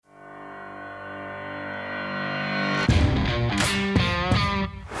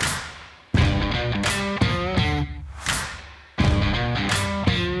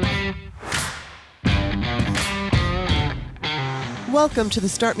Welcome to the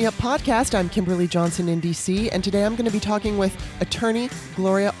Start Me Up podcast. I'm Kimberly Johnson in DC, and today I'm going to be talking with attorney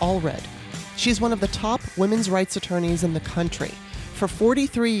Gloria Allred. She's one of the top women's rights attorneys in the country. For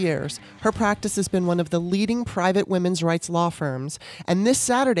 43 years, her practice has been one of the leading private women's rights law firms, and this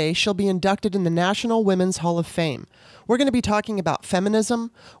Saturday she'll be inducted in the National Women's Hall of Fame. We're going to be talking about feminism,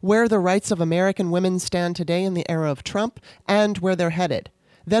 where the rights of American women stand today in the era of Trump, and where they're headed.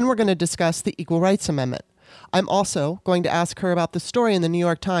 Then we're going to discuss the Equal Rights Amendment. I'm also going to ask her about the story in the New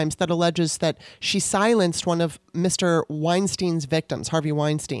York Times that alleges that she silenced one of Mr. Weinstein's victims, Harvey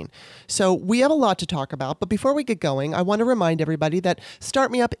Weinstein. So we have a lot to talk about, but before we get going, I want to remind everybody that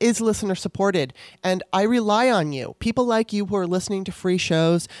Start Me Up is listener supported, and I rely on you, people like you who are listening to free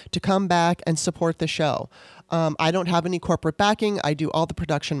shows, to come back and support the show. I don't have any corporate backing. I do all the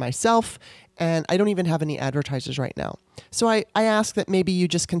production myself, and I don't even have any advertisers right now. So I ask that maybe you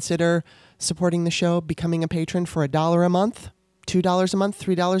just consider supporting the show, becoming a patron for $1 a month, $2 a month,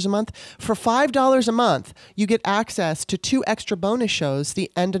 $3 a month. For $5 a month, you get access to 2 extra bonus shows, the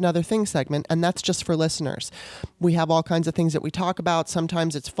And Another Thing segment, and that's just for listeners. We have all kinds of things that we talk about.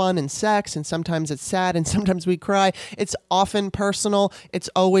 Sometimes it's fun and sex, and sometimes it's sad, and sometimes we cry. It's often personal. It's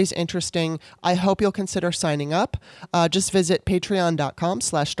always interesting. I hope you'll consider signing up. Just visit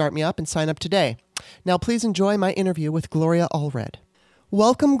patreon.com/startmeup and sign up today. Now, please enjoy my interview with Gloria Allred.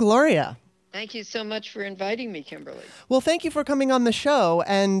 Welcome, Gloria. Thank you so much for inviting me, Kimberly. Well, thank you for coming on the show,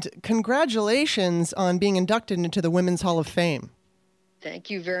 and congratulations on being inducted into the Women's Hall of Fame. Thank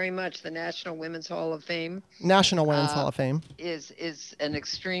you very much. The National Women's Hall of Fame. National Women's Hall of Fame. Is an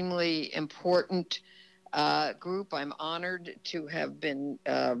extremely important group. I'm honored to have been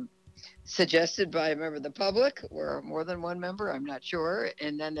suggested by a member of the public, or more than one member, I'm not sure.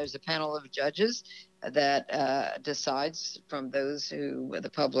 And then there's a panel of judges that decides from those who the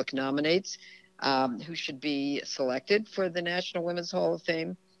public nominates who should be selected for the National Women's Hall of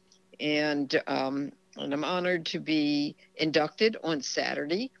Fame. And I'm honored to be inducted on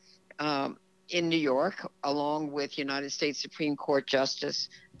Saturday in New York, along with United States Supreme Court Justice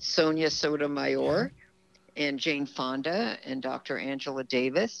Sonia Sotomayor and Jane Fonda and Dr. Angela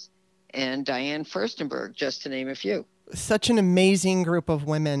Davis and Diane Furstenberg, just to name a few. Such an amazing group of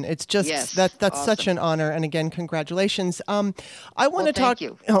women. It's just that's awesome. Such an honor. And again, congratulations. I want to talk. Thank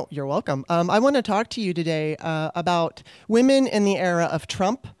you. Oh, you're welcome. I want to talk to you today about women in the era of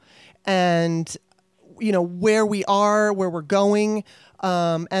Trump, and where we are, where we're going,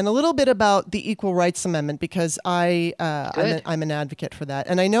 and a little bit about the Equal Rights Amendment, because I'm an advocate for that.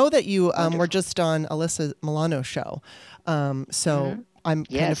 And I know that you were just on Alyssa Milano's show, I'm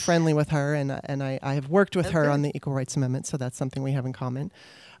kind of friendly with her, and I have worked with her on the Equal Rights Amendment, so that's something we have in common.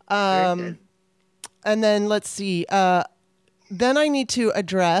 And then let's see. Then I need to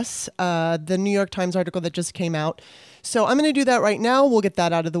address the New York Times article that just came out. So I'm going to do that right now. We'll get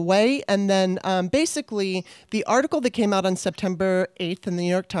that out of the way. And then basically, the article that came out on September 8th in the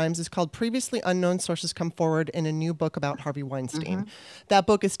New York Times is called Previously Unknown Sources Come Forward in a New Book About Harvey Weinstein. That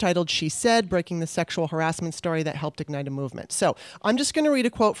book is titled She Said, Breaking the Sexual Harassment Story That Helped Ignite a Movement. So I'm just going to read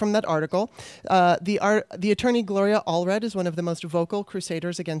a quote from that article. The attorney Gloria Allred is one of the most vocal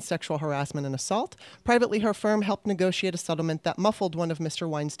crusaders against sexual harassment and assault. Privately, her firm helped negotiate a settlement that muffled one of Mr.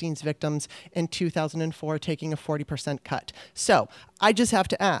 Weinstein's victims in 2004, taking a 40% cut. So I just have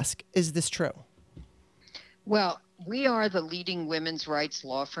to ask, is this true? Well, we are the leading women's rights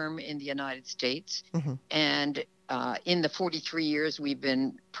law firm in the United States. And in the 43 years we've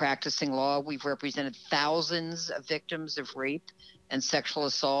been practicing law, we've represented thousands of victims of rape and sexual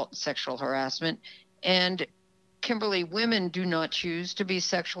assault, sexual harassment. And Kimberly, women do not choose to be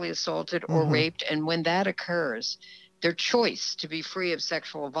sexually assaulted or raped. And when that occurs, their choice to be free of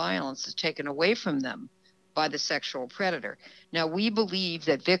sexual violence is taken away from them by the sexual predator. Now, we believe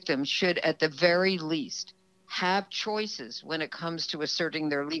that victims should, at the very least, have choices when it comes to asserting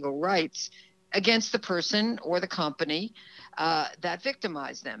their legal rights against the person or the company that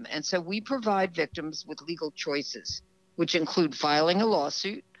victimized them. And so we provide victims with legal choices, which include filing a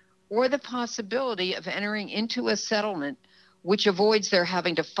lawsuit or the possibility of entering into a settlement which avoids their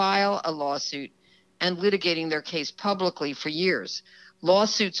having to file a lawsuit and litigating their case publicly for years.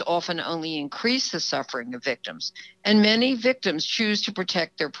 Lawsuits often only increase the suffering of victims, and many victims choose to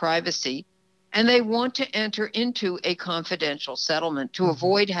protect their privacy, and they want to enter into a confidential settlement to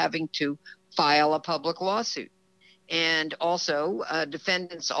avoid having to file a public lawsuit. And also,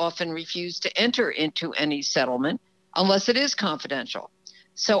 defendants often refuse to enter into any settlement unless it is confidential.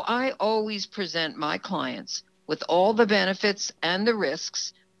 So I always present my clients with all the benefits and the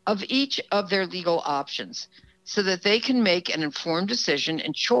risks of each of their legal options, so that they can make an informed decision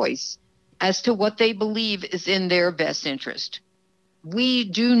and choice as to what they believe is in their best interest. We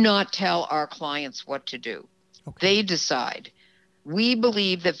do not tell our clients what to do. Okay. They decide. We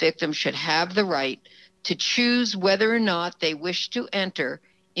believe that victims should have the right to choose whether or not they wish to enter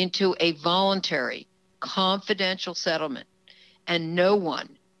into a voluntary, confidential settlement. And no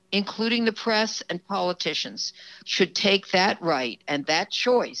one, including the press and politicians, should take that right and that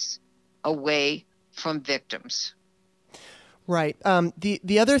choice away from victims. Right.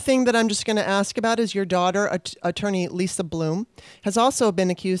 The other thing that I'm just going to ask about is your daughter, attorney Lisa Bloom, has also been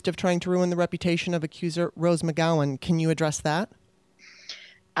accused of trying to ruin the reputation of accuser Rose McGowan. Can you address that?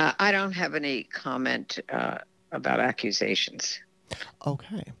 I don't have any comment about accusations.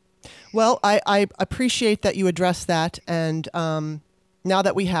 Okay. Well, I appreciate that you addressed that. And now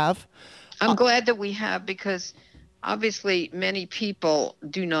that we have. I'm glad that we have, because obviously many people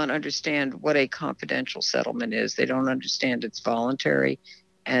do not understand what a confidential settlement is. They don't understand it's voluntary,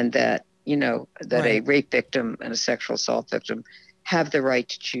 and that, that a rape victim and a sexual assault victim have the right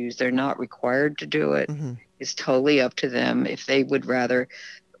to choose. They're not required to do it. Mm-hmm. It's totally up to them. If they would rather,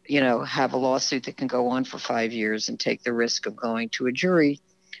 have a lawsuit that can go on for 5 years and take the risk of going to a jury,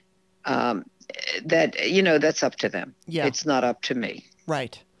 that's up to them. Yeah. It's not up to me.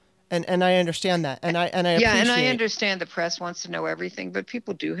 Right. And I understand that. And I appreciate. Yeah, and I understand the press wants to know everything, but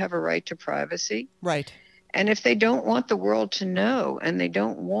people do have a right to privacy. Right. And if they don't want the world to know, and they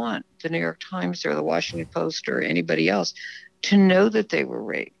don't want the New York Times or the Washington Post or anybody else to know that they were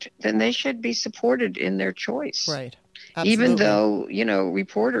raped, then they should be supported in their choice. Right. Absolutely. Even though,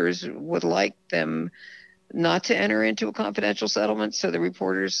 reporters would like them not to enter into a confidential settlement, so the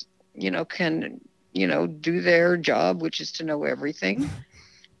reporters, can, do their job, which is to know everything.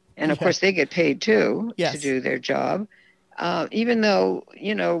 And of course, they get paid too to do their job. Even though,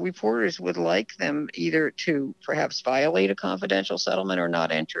 reporters would like them either to perhaps violate a confidential settlement or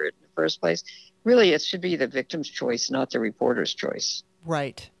not enter it in the first place. Really, it should be the victim's choice, not the reporter's choice.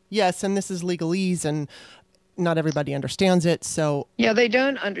 Right. Yes. And this is legalese, and not everybody understands it. So yeah, they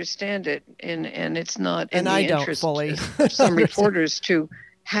don't understand it. And it's not in the interest fully of some reporters to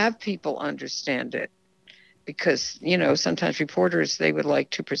have people understand it. Because, sometimes reporters, they would like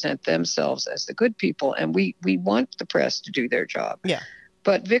to present themselves as the good people, and we want the press to do their job. Yeah.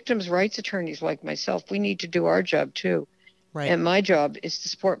 But victims' rights attorneys like myself, we need to do our job too. Right. And my job is to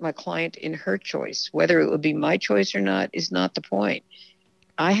support my client in her choice. Whether it would be my choice or not is not the point.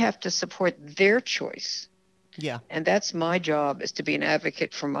 I have to support their choice. Yeah. And that's my job, is to be an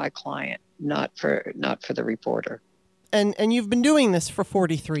advocate for my client, not for the reporter. And you've been doing this for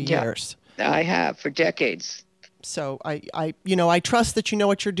 43 years. I have, for decades. So I trust that you know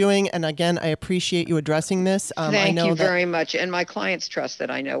what you're doing. And again, I appreciate you addressing this. Thank you very much. And my clients trust that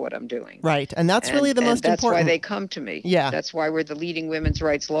I know what I'm doing. Right. And that's really the most important. That's why they come to me. Yeah. That's why we're the leading women's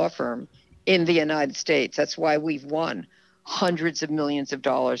rights law firm in the United States. That's why we've won hundreds of millions of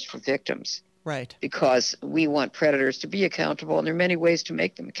dollars for victims. Right. Because we want predators to be accountable, and there are many ways to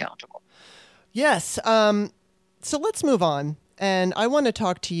make them accountable. Yes. So let's move on. And I want to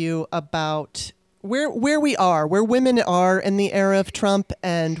talk to you about where we are, where women are in the era of Trump,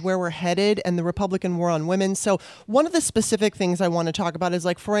 and where we're headed, and the Republican war on women. So one of the specific things I want to talk about is,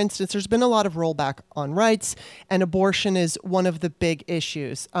 like, for instance, there's been a lot of rollback on rights, and abortion is one of the big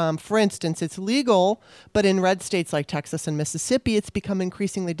issues. For instance, it's legal, but in red states like Texas and Mississippi, it's become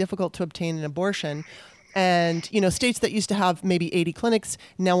increasingly difficult to obtain an abortion. And, states that used to have maybe 80 clinics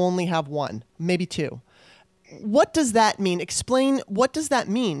now only have one, maybe two. What does that mean? Explain, what does that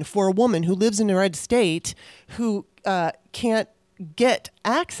mean for a woman who lives in a red state who can't get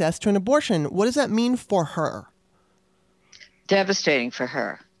access to an abortion? What does that mean for her? Devastating for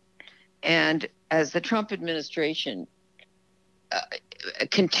her. And as the Trump administration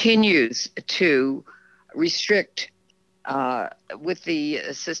continues to restrict, with the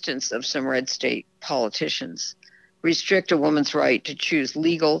assistance of some red state politicians, restrict a woman's right to choose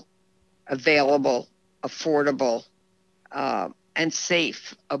legal, available, affordable, and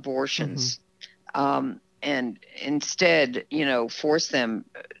safe abortions, and instead, force them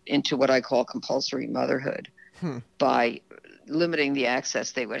into what I call compulsory motherhood by limiting the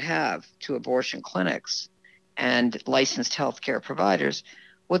access they would have to abortion clinics and licensed healthcare providers.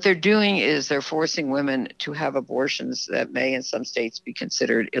 What they're doing is they're forcing women to have abortions that may in some states be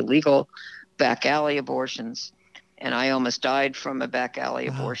considered illegal, back alley abortions. And I almost died from a back alley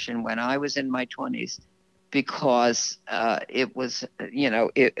abortion when I was in my 20s. Because it was,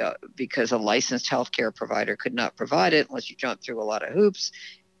 because a licensed healthcare provider could not provide it unless you jump through a lot of hoops,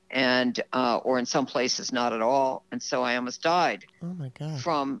 and or in some places not at all. And so I almost died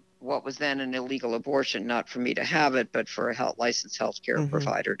from what was then an illegal abortion, not for me to have it, but for a licensed healthcare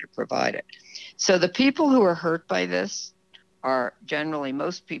provider to provide it. So the people who are hurt by this are generally,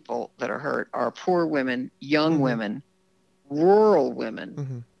 most people that are hurt are poor women, young women, rural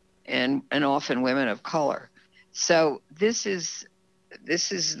women, and often women of color. So this is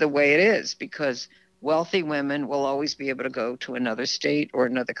the way it is, because wealthy women will always be able to go to another state or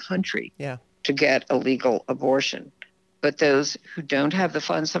another country to get a legal abortion. But those who don't have the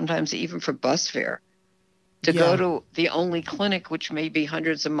funds, sometimes even for bus fare, to go to the only clinic, which may be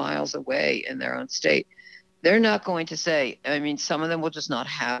hundreds of miles away in their own state, they're not going to say, I mean, some of them will just not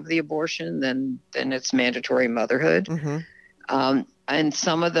have the abortion, then it's mandatory motherhood. And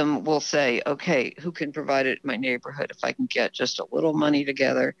some of them will say, okay, who can provide it in my neighborhood if I can get just a little money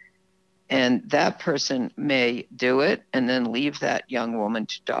together? And that person may do it and then leave that young woman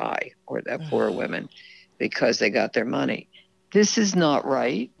to die, or that poor woman, because they got their money. This is not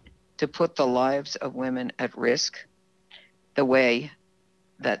right, to put the lives of women at risk the way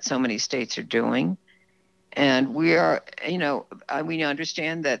that so many states are doing. And we are, we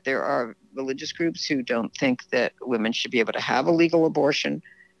understand that there are religious groups who don't think that women should be able to have a legal abortion,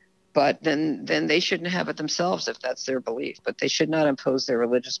 but then they shouldn't have it themselves if that's their belief. But they should not impose their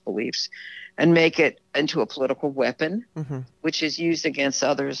religious beliefs and make it into a political weapon, which is used against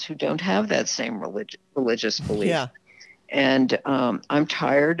others who don't have that same religious belief. Yeah. And I'm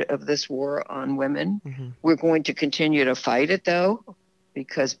tired of this war on women. We're going to continue to fight it, though,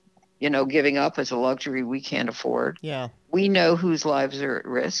 because giving up is a luxury we can't afford. Yeah. We know whose lives are at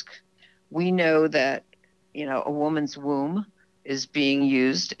risk. We know that, a woman's womb is being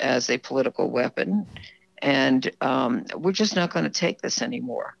used as a political weapon. And we're just not going to take this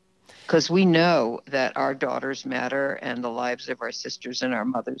anymore, because we know that our daughters matter, and the lives of our sisters and our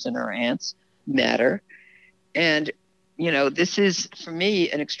mothers and our aunts matter. And, this is, for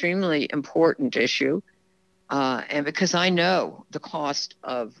me, an extremely important issue. And because I know the cost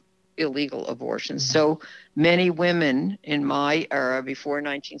of illegal abortions. So many women in my era, before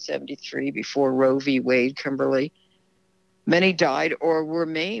 1973, before Roe v. Wade, Kimberly, many died or were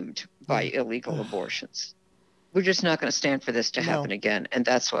maimed by illegal abortions. We're just not going to stand for this to happen again. And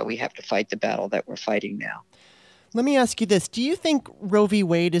that's why we have to fight the battle that we're fighting now. Let me ask you this. Do you think Roe v.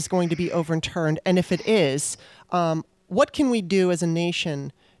 Wade is going to be overturned? And if it is, what can we do as a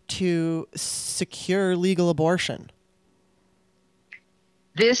nation to secure legal abortion?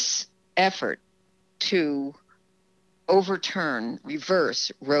 This effort to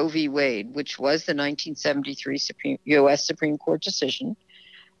reverse Roe v. Wade, which was the 1973 U.S. Supreme Court decision,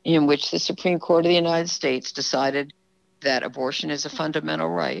 in which the Supreme Court of the United States decided that abortion is a fundamental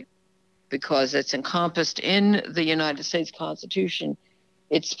right because it's encompassed in the United States Constitution.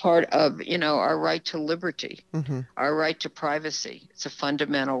 It's part of, our right to liberty, our right to privacy. It's a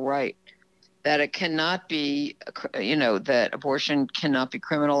fundamental right. That it cannot be, that abortion cannot be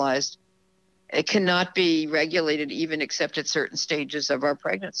criminalized. It cannot be regulated even except at certain stages of our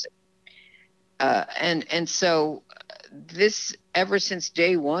pregnancy. And so this, ever since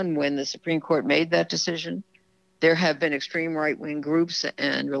day one when the Supreme Court made that decision, there have been extreme right-wing groups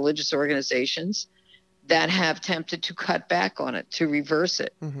and religious organizations that have attempted to cut back on it, to reverse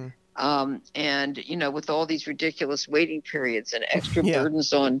it. And, with all these ridiculous waiting periods and extra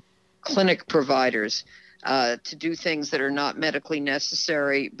burdens on clinic providers to do things that are not medically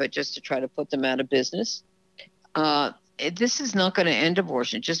necessary, but just to try to put them out of business. This is not going to end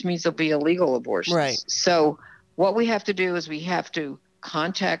abortion. It just means there'll be illegal abortions. Right. So what we have to do is we have to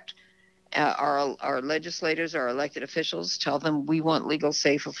contact our legislators, our elected officials, tell them we want legal,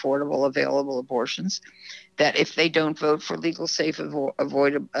 safe, affordable, available abortions. That if they don't vote for legal, safe,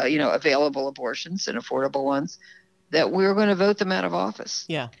 available abortions and affordable ones, that we're going to vote them out of office.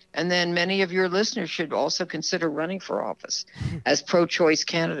 Yeah. And then many of your listeners should also consider running for office as pro-choice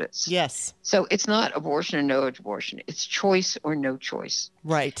candidates. Yes. So it's not abortion or no abortion. It's choice or no choice.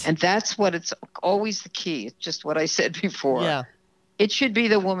 Right. And that's what it's always the key. It's just what I said before. Yeah. It should be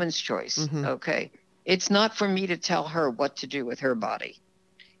the woman's choice. Okay. It's not for me to tell her what to do with her body.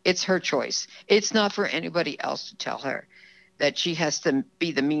 It's her choice. It's not for anybody else to tell her that she has to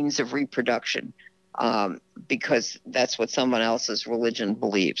be the means of reproduction. Because that's what someone else's religion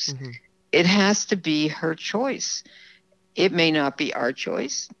believes. It has to be her choice. It may not be our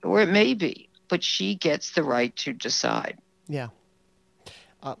choice, or it may be, but she gets the right to decide. Yeah.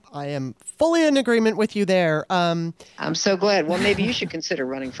 I am fully in agreement with you there. I'm so glad. Well, maybe you should consider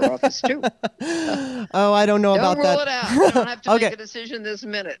running for office too. Oh, I don't know about that. Don't rule it out. You don't have to make a decision this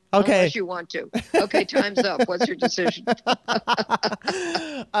minute. Okay. Unless you want to. Okay, time's up. What's your decision?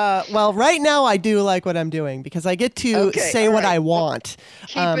 Well, right now I do like what I'm doing because I get to say what I want.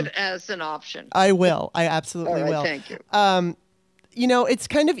 Keep it as an option. I will. I absolutely will. Thank you. it's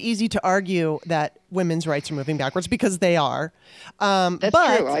kind of easy to argue that women's rights are moving backwards because they are. That's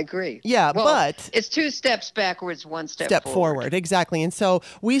true. I agree. Yeah, well, but it's 2 steps backwards, 1 step forward. Exactly. And so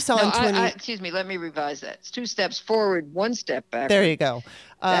we saw excuse me, let me revise that. It's 2 steps forward, 1 step backward. There you go.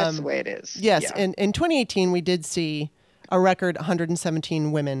 That's the way it is. Yes. Yeah. In 2018, we did see a record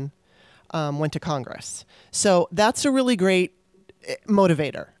 117 women went to Congress. So that's a really great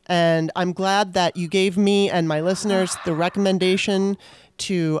motivator. And I'm glad that you gave me and my listeners the recommendation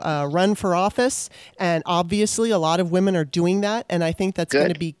to run for office. And obviously, a lot of women are doing that. And I think that's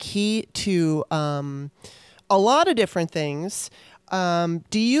going to be key to a lot of different things.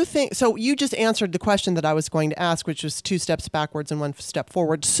 Do you think, so you just answered the question that I was going to ask, which was 2 steps backwards and 1 step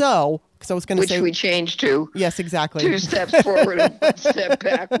forward. So, because I was going to say. Which we changed to. Yes, exactly. 2 steps forward and 1 step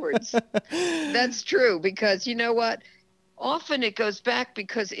backwards. That's true, because you know what? Often it goes back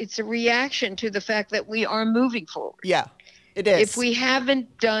because it's a reaction to the fact that we are moving forward. Yeah, it is. If we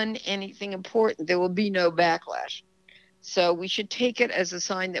haven't done anything important, there will be no backlash. So we should take it as a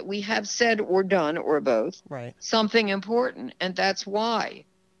sign that we have said or done, or both, something important. And that's why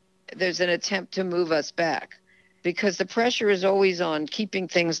there's an attempt to move us back. Because the pressure is always on keeping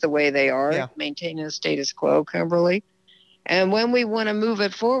things the way they are, maintaining the status quo, Kimberly. And when we want to move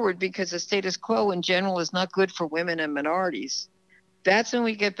it forward, because the status quo in general is not good for women and minorities, that's when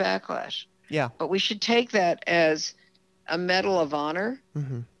we get backlash. Yeah. But we should take that as a medal of honor,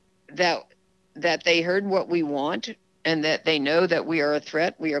 that they heard what we want, and that they know that we are a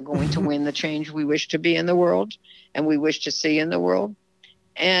threat. We are going to win the change we wish to be in the world and we wish to see in the world.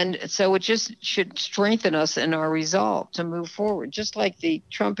 And so it just should strengthen us in our resolve to move forward, just like the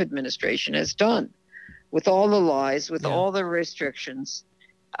Trump administration has done. With all the lies, with all the restrictions,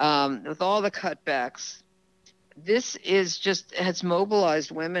 with all the cutbacks, this is just has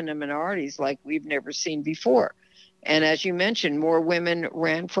mobilized women and minorities like we've never seen before. And as you mentioned, more women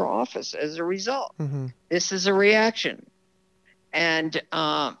ran for office as a result. This is a reaction. And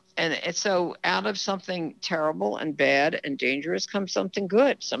so out of something terrible and bad and dangerous comes something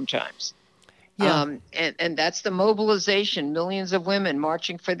good sometimes. Yeah. And that's the mobilization, millions of women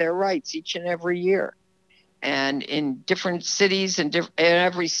marching for their rights each and every year. And in different cities and in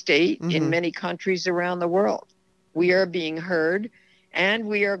every state, in many countries around the world, we are being heard, and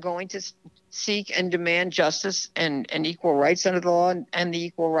we are going to seek and demand justice and equal rights under the law, and the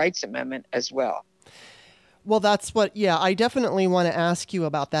Equal Rights Amendment as well. Well, that's what, I definitely want to ask you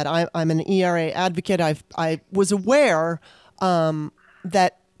about that. I'm an ERA advocate. I was aware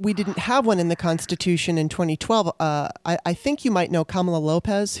that we didn't have one in the Constitution in 2012. I think you might know Kamala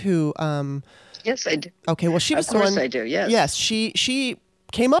Lopez, who... Yes, I do. Okay, well, she was the one. Of course I do, yes. Yes, she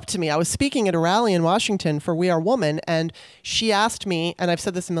came up to me. I was speaking at a rally in Washington for We Are Woman, and she asked me, and I've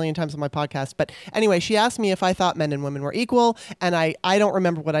said this a million times on my podcast, but anyway, she asked me if I thought men and women were equal, and I don't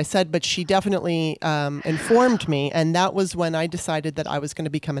remember what I said, but she definitely informed me, and that was when I decided that I was going to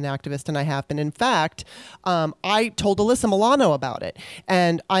become an activist, and I have been. In fact, I told Alyssa Milano about it,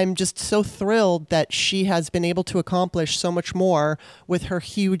 and I'm just so thrilled that she has been able to accomplish so much more with her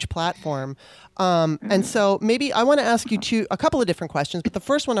huge platform. And so maybe I want to ask you a couple of different questions, but the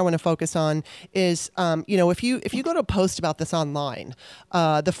first one I want to focus on is, if you go to post about this online,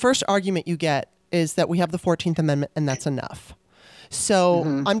 the first argument you get is that we have the 14th Amendment and that's enough.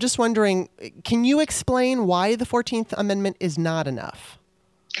 So I'm just wondering, can you explain why the 14th Amendment is not enough?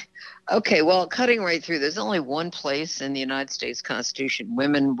 Okay, well, cutting right through, there's only one place in the United States Constitution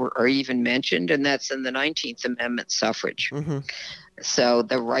women are even mentioned, and that's in the 19th Amendment, suffrage. So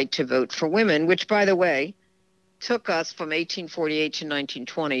the right to vote for women, which, by the way, took us from 1848 to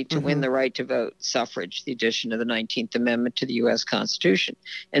 1920 to win the right to vote, suffrage, the addition of the 19th Amendment to the U.S. Constitution.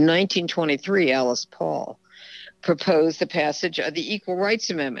 In 1923, Alice Paul proposed the passage of the Equal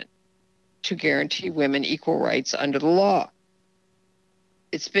Rights Amendment to guarantee women equal rights under the law.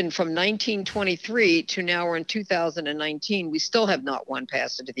 It's been from 1923 to now we're in 2019. We still have not one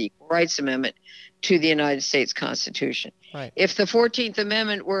passage of the Equal Rights Amendment to the United States Constitution. Right. If the 14th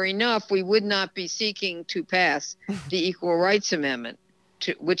Amendment were enough, we would not be seeking to pass the Equal Rights Amendment,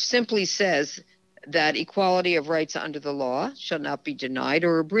 which simply says that equality of rights under the law shall not be denied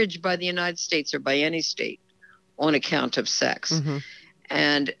or abridged by the United States or by any state on account of sex.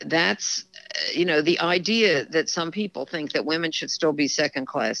 And that's, the idea that some people think that women should still be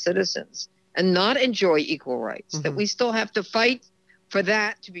second-class citizens and not enjoy equal rights, that we still have to fight for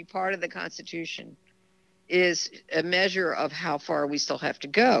that to be part of the Constitution, is a measure of how far we still have to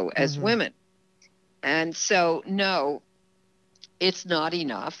go as women. And so, no, it's not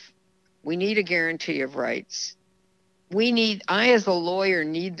enough. We need a guarantee of rights. I as a lawyer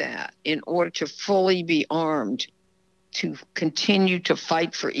need that in order to fully be armed to continue to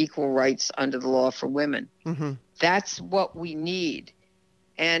fight for equal rights under the law for women. Mm-hmm. That's what we need.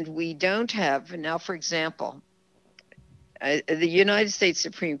 And we don't have, now, for example, the United States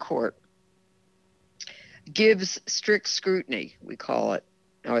Supreme Court gives strict scrutiny, we call it,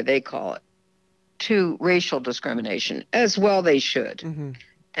 or they call it, to racial discrimination, as well they should. Mm-hmm.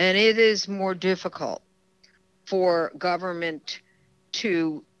 And it is more difficult for government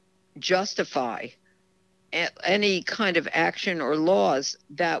to justify any kind of action or laws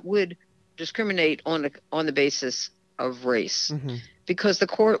that would discriminate on the basis of race. Mm-hmm. Because the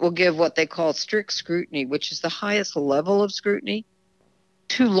court will give what they call strict scrutiny, which is the highest level of scrutiny,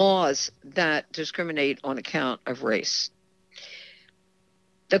 to laws that discriminate on account of race.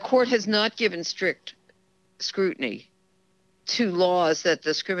 The court has not given strict scrutiny to laws that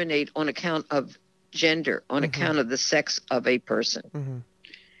discriminate on account of gender, on account of the sex of a person. Mm-hmm.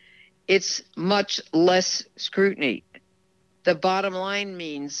 It's much less scrutiny. The bottom line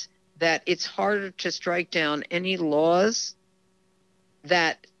means that it's harder to strike down any laws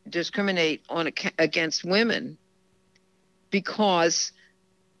that discriminate against women, because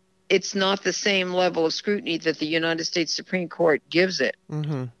it's not the same level of scrutiny that the United States Supreme Court gives it.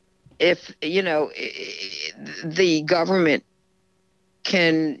 Mm-hmm. If, the government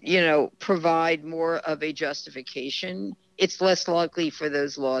can, provide more of a justification, it's less likely for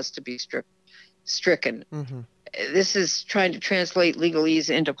those laws to be stricken. Mm-hmm. This is trying to translate legalese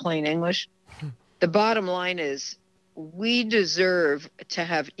into plain English. The bottom line is, we deserve to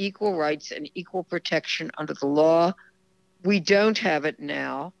have equal rights and equal protection under the law. We don't have it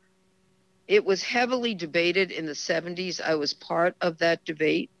now. It was heavily debated in the 70s. I was part of that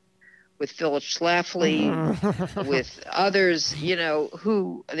debate with Phyllis Schlafly, with others,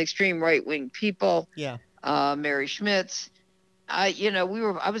 who extreme right-wing people. Yeah. Mary Schmitz. I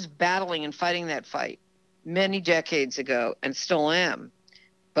was battling and fighting that fight many decades ago, and still am.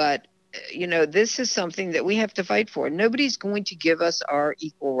 But this is something that we have to fight for. Nobody's going to give us our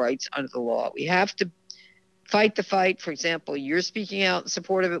equal rights under the law. We have to fight the fight. For example, you're speaking out in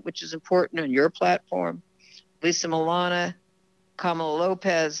support of it, which is important on your platform. Lisa Milana, Kamala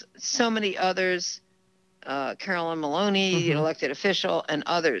Lopez, so many others, Carolyn Maloney, an elected official, and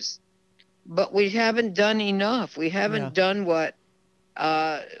others. But we haven't done enough. We haven't done what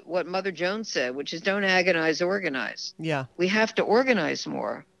Mother Jones said, which is don't agonize, organize. Yeah. We have to organize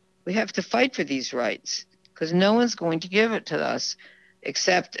more. We have to fight for these rights, because no one's going to give it to us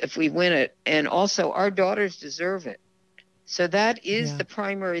except if we win it. And also, our daughters deserve it. So that is the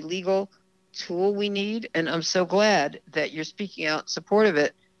primary legal tool we need. And I'm so glad that you're speaking out in support of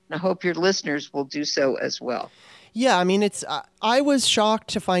it. And I hope your listeners will do so as well. Yeah, I mean, I was shocked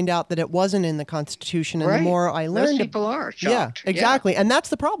to find out that it wasn't in the Constitution, and the more I learned, most people are shocked. Yeah, exactly, and that's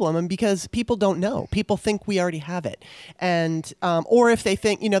the problem, and because people don't know, people think we already have it, and or if they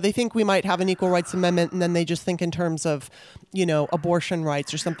think, they think we might have an equal rights amendment, and then they just think in terms of, abortion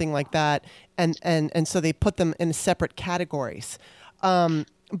rights or something like that, and so they put them in separate categories.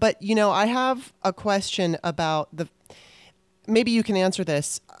 But I have a question about maybe you can answer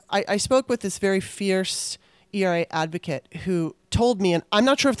this. I spoke with this very fierce ERA advocate who told me, and I'm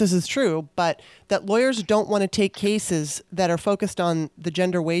not sure if this is true, but that lawyers don't want to take cases that are focused on the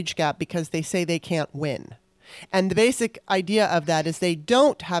gender wage gap because they say they can't win. And the basic idea of that is they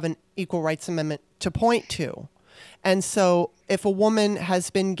don't have an equal rights amendment to point to. And so if a woman has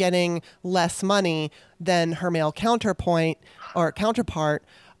been getting less money than her male counterpart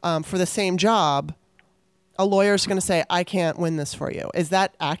for the same job, a lawyer is going to say, I can't win this for you. Is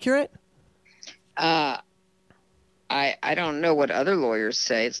that accurate? I don't know what other lawyers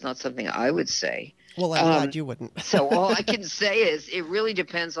say. It's not something I would say. Well, I'm glad you wouldn't. So all I can say is it really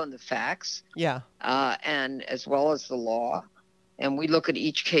depends on the facts. Yeah. And as well as the law. And we look at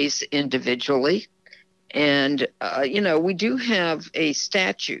each case individually. And, we do have a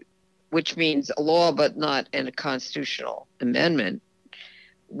statute, which means a law but not in a constitutional amendment,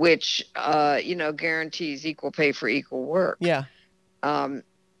 which, guarantees equal pay for equal work. Yeah.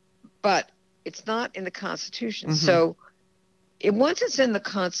 But it's not in the Constitution. So once it's in the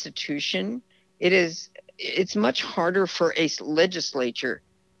Constitution, it's much harder for a legislature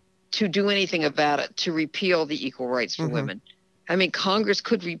to do anything about it, to repeal the equal rights for women. I mean, Congress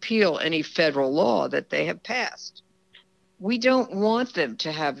could repeal any federal law that they have passed. We don't want them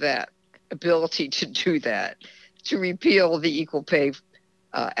to have that ability to do that, to repeal the Equal Pay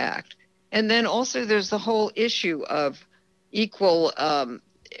Act. And then also there's the whole issue of equal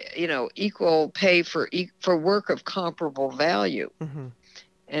pay for work of comparable value. And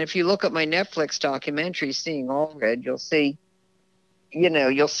if you look at my Netflix documentary, Seeing Allred, you'll see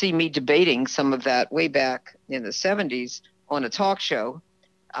you'll see me debating some of that way back in the 70s on a talk show,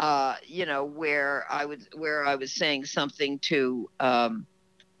 where I was saying something to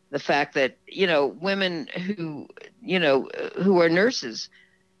the fact that, women who are nurses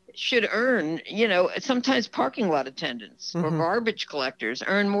should earn, sometimes parking lot attendants or garbage collectors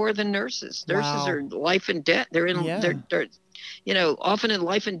earn more than nurses. Nurses are life and death. They're often in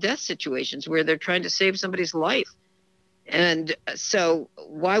life and death situations where they're trying to save somebody's life. And so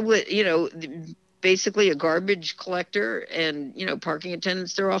why would, basically a garbage collector and, parking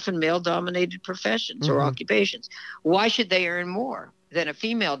attendants, they're often male-dominated professions or occupations. Why should they earn more than a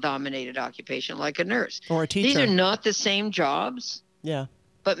female-dominated occupation like a nurse? Or a teacher. These are not the same jobs. Yeah.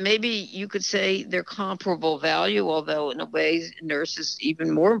 But maybe you could say they're comparable value, although in a way, nurse is even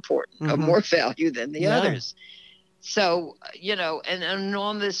more important, of more value than the others. So, and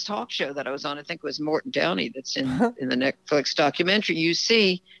on this talk show that I was on, I think it was Morton Downey that's in the Netflix documentary, you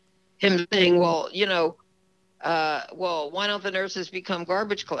see him saying, well, why don't the nurses become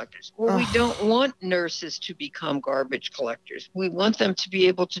garbage collectors? Well, we don't want nurses to become garbage collectors. We want them to be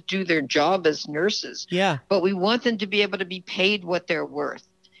able to do their job as nurses. Yeah. But we want them to be able to be paid what they're worth.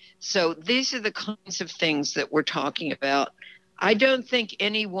 So these are the kinds of things that we're talking about. I don't think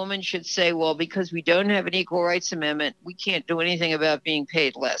any woman should say, well, because we don't have an equal rights amendment, we can't do anything about being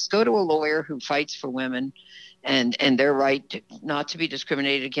paid less. Go to a lawyer who fights for women and their right not to be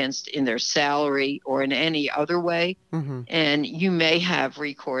discriminated against in their salary or in any other way. And you may have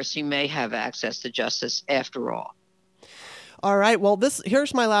recourse. You may have access to justice after all. All right. Well,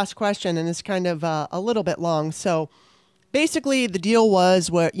 here's my last question, and it's kind of a little bit long. So basically, the deal was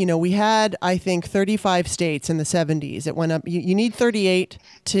we had, I think, 35 states in the 70s. It went up. You need 38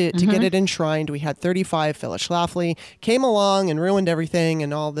 to get it enshrined. We had 35. Phyllis Schlafly came along and ruined everything,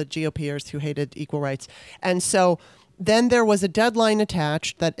 and all the GOPers who hated equal rights. And so then there was a deadline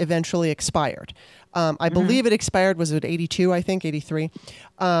attached that eventually expired. I believe it expired, was it 82, I think, 83?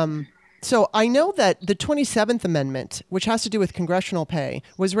 So I know that the 27th Amendment, which has to do with congressional pay,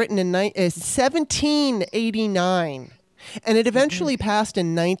 was written in 1789. And it eventually passed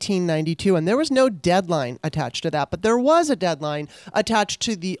in 1992, and there was no deadline attached to that, but there was a deadline attached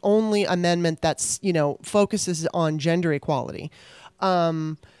to the only amendment that's, focuses on gender equality.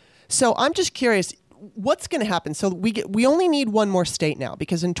 So I'm just curious, what's going to happen? So we only need one more state now,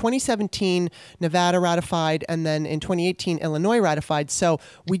 because in 2017, Nevada ratified, and then in 2018, Illinois ratified. So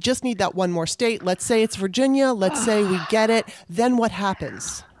we just need that one more state. Let's say it's Virginia. Let's say we get it. Then what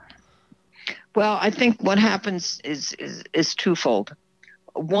happens? Well, I think what happens is twofold.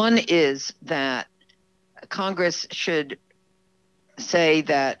 One is that Congress should say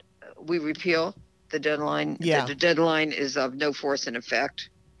that we repeal the deadline. Yeah. The deadline is of no force in effect,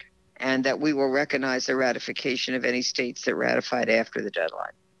 and that we will recognize the ratification of any states that ratified after the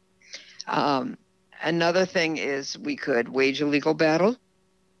deadline. Another thing is we could wage a legal battle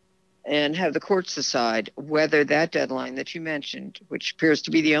and have the courts decide whether that deadline that you mentioned, which appears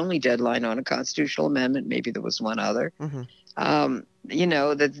to be the only deadline on a constitutional amendment, maybe there was one other,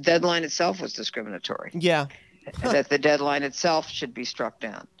 the deadline itself was discriminatory. Yeah. That the deadline itself should be struck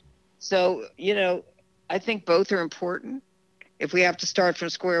down. So, I think both are important. If we have to start from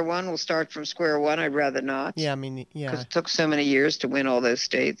square one, we'll start from square one. I'd rather not. Yeah, because it took so many years to win all those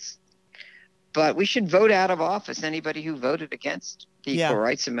states. But we should vote out of office anybody who voted against the Equal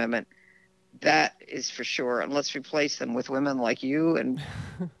Rights Amendment. That is for sure. And let's replace them with women like you and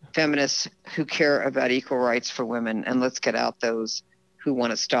feminists who care about equal rights for women. And let's get out those who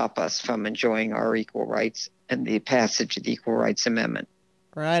want to stop us from enjoying our equal rights and the passage of the Equal Rights Amendment.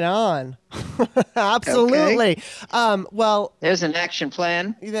 Right on. Absolutely. Okay. Well, there's an action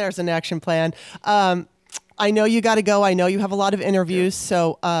plan. There's an action plan. I know you got to go. I know you have a lot of interviews.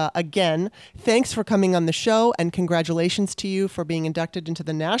 So again, thanks for coming on the show, and congratulations to you for being inducted into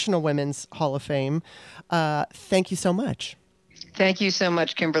the National Women's Hall of Fame. Thank you so much. Thank you so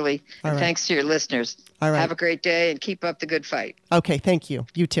much, Kimberly. And thanks to your listeners. All right. Have a great day and keep up the good fight. Okay. Thank you.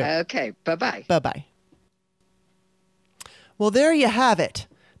 You too. Okay. Bye-bye. Bye-bye. Well, there you have it.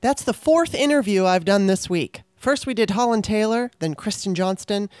 That's the 4th interview I've done this week. First, we did Holland Taylor, then Kristen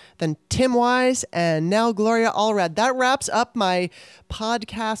Johnston, then Tim Wise, and now Gloria Allred. That wraps up my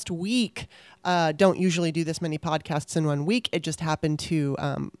podcast week. Don't usually do this many podcasts in one week. It just happened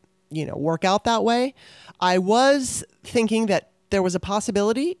to, work out that way. I was thinking that there was a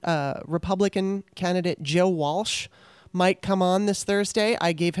possibility Republican candidate Joe Walsh might come on this Thursday.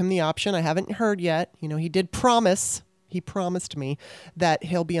 I gave him the option. I haven't heard yet. He did promise. He promised me that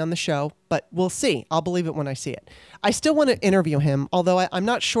he'll be on the show, but we'll see. I'll believe it when I see it. I still want to interview him, although I'm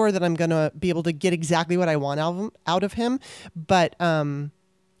not sure that I'm going to be able to get exactly what I want out of him, but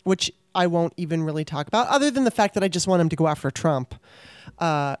which I won't even really talk about, other than the fact that I just want him to go after Trump,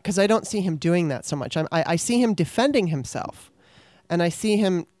 because I don't see him doing that so much. I see him defending himself, and I see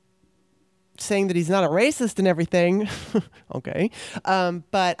him saying that he's not a racist and everything. Okay.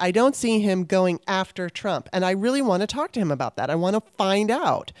 But I don't see him going after Trump. And I really want to talk to him about that. I want to find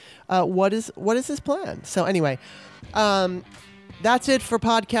out what is his plan. So anyway, that's it for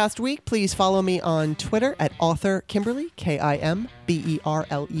podcast week. Please follow me on Twitter at author Kimberly, KIMBERLEY,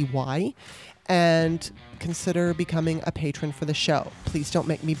 and consider becoming a patron for the show. Please don't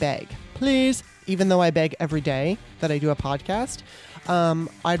make me beg. Please. Even though I beg every day that I do a podcast,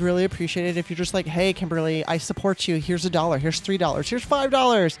 I'd really appreciate it if you're just like, hey, Kimberly, I support you. Here's $1. Here's $3. Here's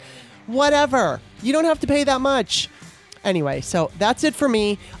 $5. Whatever. You don't have to pay that much. Anyway, so that's it for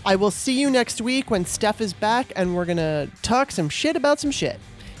me. I will see you next week when Steph is back and we're going to talk some shit about some shit.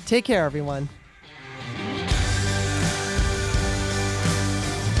 Take care, everyone.